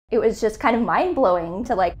It was just kind of mind-blowing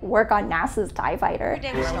to like work on NASA's TIE fighter.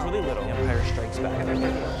 When I was really little, Empire Strikes Back.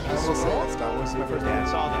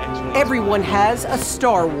 Everyone has a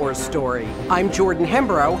Star Wars story. I'm Jordan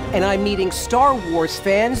Hembrow, and I'm meeting Star Wars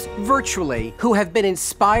fans virtually who have been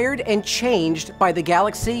inspired and changed by the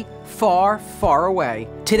galaxy far, far away.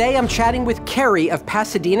 Today I'm chatting with Keri of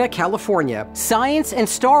Pasadena, California. Science and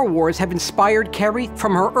Star Wars have inspired Keri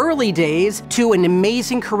from her early days to an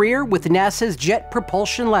amazing career with NASA's Jet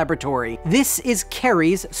Propulsion Laboratory. This is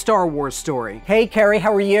Keri's Star Wars story. Hey Keri,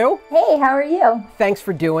 how are you? Hey, how are you? Thanks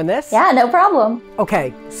for doing this. Yeah, no problem.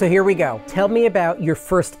 Okay, so here we go. Tell me about your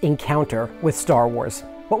first encounter with Star Wars.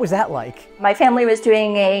 What was that like? My family was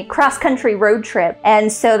doing a cross-country road trip, and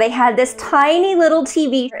so they had this tiny little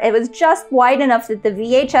TV. It was just wide enough that the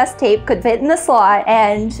VHS tape could fit in the slot,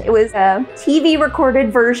 and it was a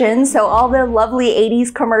TV-recorded version, so all the lovely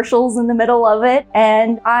 80s commercials in the middle of it.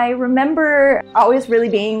 And I remember always really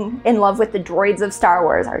being in love with the droids of Star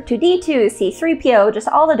Wars. R2-D2, C-3PO, just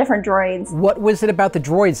all the different droids. What was it about the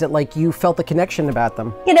droids that you felt the connection about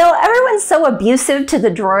them? You know, everyone's so abusive to the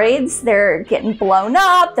droids. They're getting blown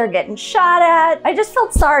up. They're getting shot at. I just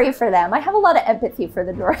felt sorry for them. I have a lot of empathy for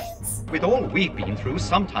the droids. With all we've been through,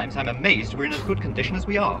 sometimes I'm amazed we're in as good condition as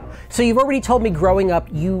we are. So you've already told me growing up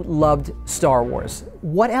you loved Star Wars.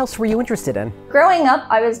 What else were you interested in? Growing up,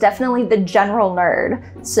 I was definitely the general nerd.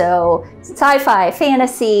 So sci-fi,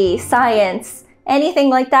 fantasy, science,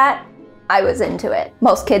 anything like that, I was into it.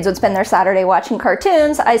 Most kids would spend their Saturday watching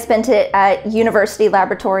cartoons. I spent it at university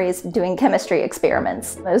laboratories doing chemistry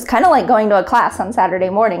experiments. It was kind of like going to a class on Saturday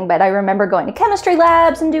morning, but I remember going to chemistry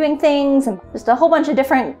labs and doing things and just a whole bunch of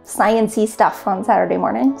different science-y stuff on Saturday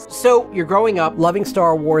mornings. So you're growing up, loving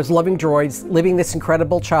Star Wars, loving droids, living this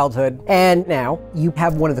incredible childhood, and now you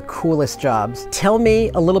have one of the coolest jobs. Tell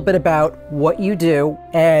me a little bit about what you do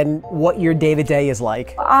and what your day-to-day is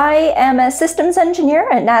like. I am a systems engineer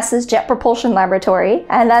at NASA's Jet Propulsion Laboratory,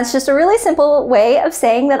 and that's just a really simple way of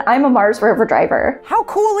saying that I'm a Mars rover driver. How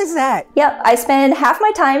cool is that? Yep, I spend half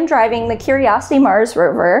my time driving the Curiosity Mars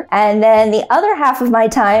rover, and then the other half of my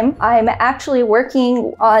time I'm actually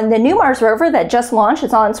working on the new Mars rover that just launched.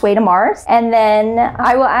 It's on its way to Mars, and then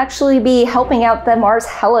I will actually be helping out the Mars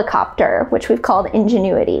helicopter, which we've called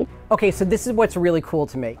Ingenuity. Okay, so this is what's really cool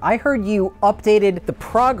to me. I heard you updated the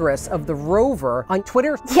progress of the rover on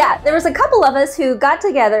Twitter. Yeah, there was a couple of us who got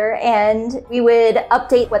together and we would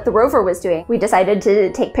update what the rover was doing. We decided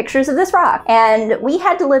to take pictures of this rock, and we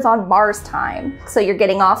had to live on Mars time. So you're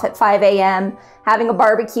getting off at 5 a.m., having a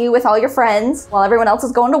barbecue with all your friends while everyone else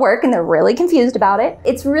is going to work and they're really confused about it.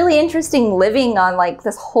 It's really interesting living on like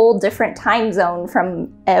this whole different time zone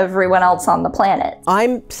from everyone else on the planet.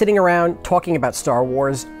 I'm sitting around talking about Star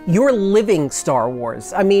Wars. You're living Star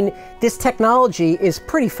Wars. I mean, this technology is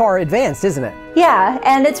pretty far advanced, isn't it? Yeah,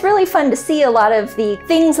 and it's really fun to see a lot of the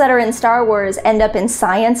things that are in Star Wars end up in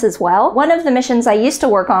science as well. One of the missions I used to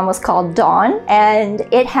work on was called Dawn, and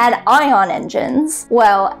it had ion engines.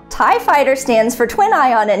 Well, TIE Fighter stands for Twin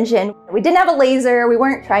Ion Engine. We didn't have a laser, we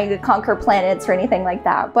weren't trying to conquer planets or anything like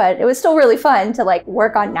that, but it was still really fun to like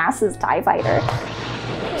work on NASA's TIE Fighter.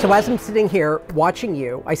 So as I'm sitting here watching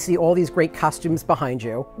you, I see all these great costumes behind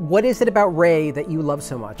you. What is it about Rey that you love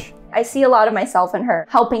so much? I see a lot of myself in her,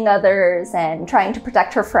 helping others and trying to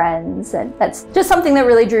protect her friends, and that's just something that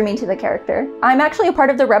really drew me to the character. I'm actually a part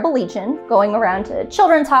of the Rebel Legion, going around to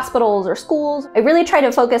children's hospitals or schools. I really try to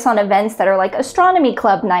focus on events that are like astronomy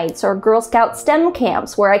club nights or Girl Scout STEM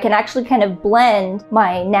camps, where I can actually kind of blend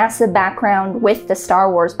my NASA background with the Star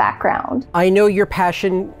Wars background. I know your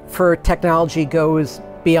passion for technology goes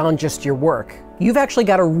beyond just your work. You've actually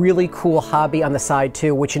got a really cool hobby on the side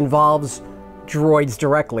too, which involves droids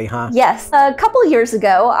directly, huh? Yes. A couple years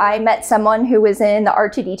ago, I met someone who was in the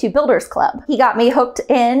R2-D2 Builders Club. He got me hooked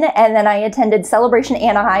in, and then I attended Celebration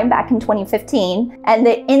Anaheim back in 2015. And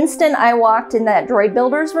the instant I walked in that droid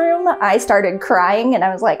builders room, I started crying, and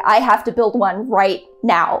I was like, I have to build one right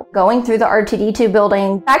now. Going through the R2-D2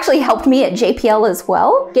 building actually helped me at JPL as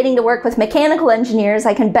well. Getting to work with mechanical engineers,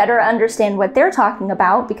 I can better understand what they're talking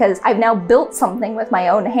about because I've now built something with my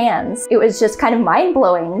own hands. It was just kind of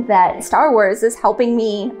mind-blowing that Star Wars is helping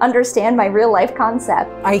me understand my real-life concept.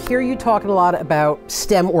 I hear you talking a lot about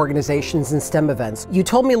STEM organizations and STEM events. You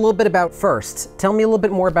told me a little bit about FIRST. Tell me a little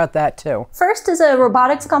bit more about that too. FIRST is a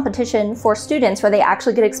robotics competition for students where they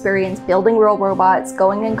actually get experience building real robots,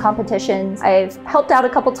 going in competitions. I've helped out a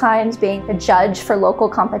couple times being a judge for local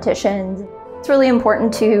competitions. It's really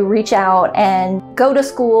important to reach out and go to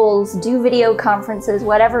schools, do video conferences,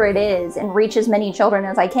 whatever it is, and reach as many children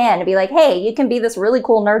as I can to be like, hey, you can be this really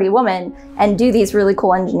cool nerdy woman and do these really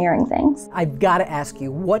cool engineering things. I've got to ask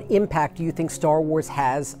you, what impact do you think Star Wars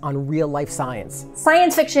has on real life science?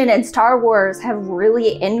 Science fiction and Star Wars have really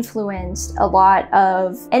influenced a lot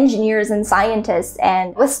of engineers and scientists,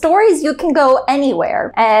 and with stories you can go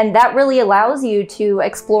anywhere, and that really allows you to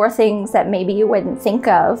explore things that maybe you wouldn't think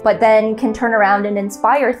of, but then can turn around and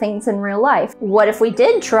inspire things in real life. What if we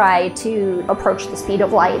did try to approach the speed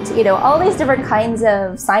of light? You know, all these different kinds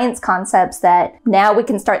of science concepts that now we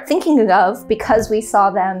can start thinking of because we saw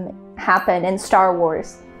them happen in Star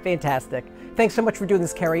Wars. Fantastic. Thanks so much for doing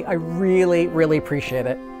this, Keri. I really, really appreciate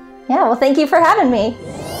it. Yeah, well, thank you for having me.